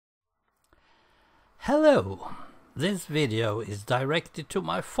Hello! This video is directed to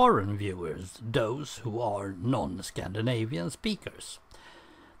my foreign viewers, those who are non-Scandinavian speakers.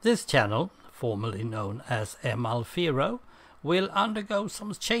 This channel, formerly known as Emalfiro, will undergo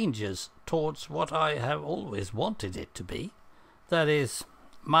some changes towards what I have always wanted it to be. That is,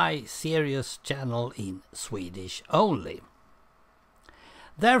 my serious channel in Swedish only.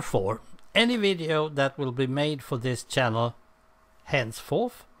 Therefore, any video that will be made for this channel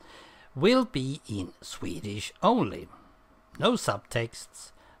henceforth will be in Swedish only. No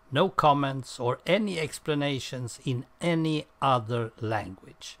subtexts, no comments or any explanations in any other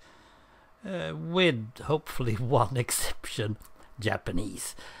language. With hopefully one exception,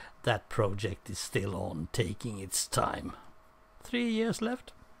 Japanese. That project is still on, taking its time. 3 years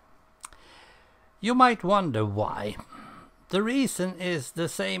left. You might wonder why. The reason is the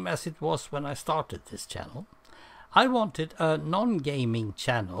same as it was when I started this channel. I wanted a non-gaming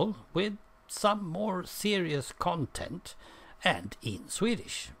channel with some more serious content and in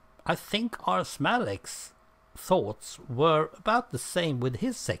Swedish. I think our Smalek's thoughts were about the same with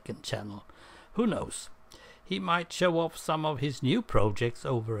his second channel. Who knows? He might show off some of his new projects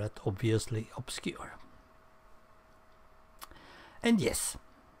over at Obviously Obscure. And yes,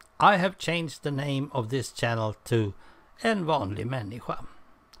 I have changed the name of this channel to En vanlig människa.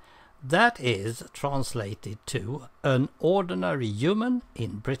 That is translated to an ordinary human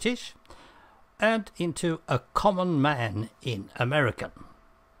in British and into a common man in American.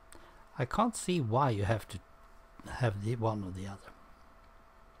 I can't see why you have to have the one or the other.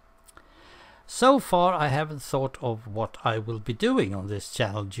 So far I haven't thought of what I will be doing on this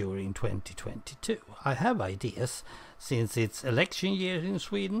channel during 2022. I have ideas since it's election year in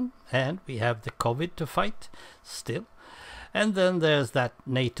Sweden and we have the COVID to fight still. And then there's that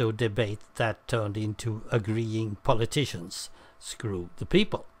NATO debate that turned into agreeing politicians screw the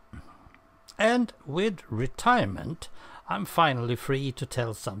people. And with retirement, I'm finally free to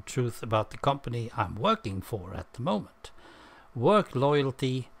tell some truth about the company I'm working for at the moment. Work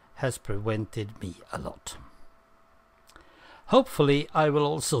loyalty has prevented me a lot. Hopefully I will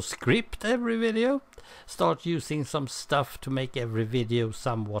also script every video, start using some stuff to make every video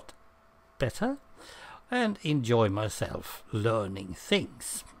somewhat better, and enjoy myself learning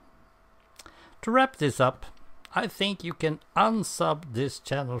things. To wrap this up, I think you can unsub this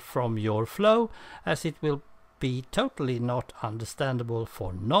channel from your flow, as it will be totally not understandable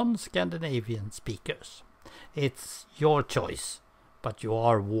for non-Scandinavian speakers. It's your choice, but you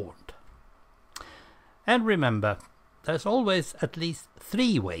are warned. And remember, there's always at least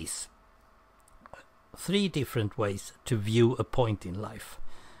three different ways to view a point in life.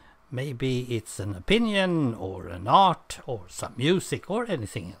 Maybe it's an opinion, or an art, or some music, or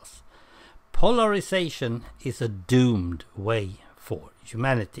anything else. Polarization is a doomed way for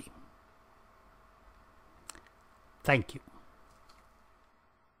humanity. Thank you.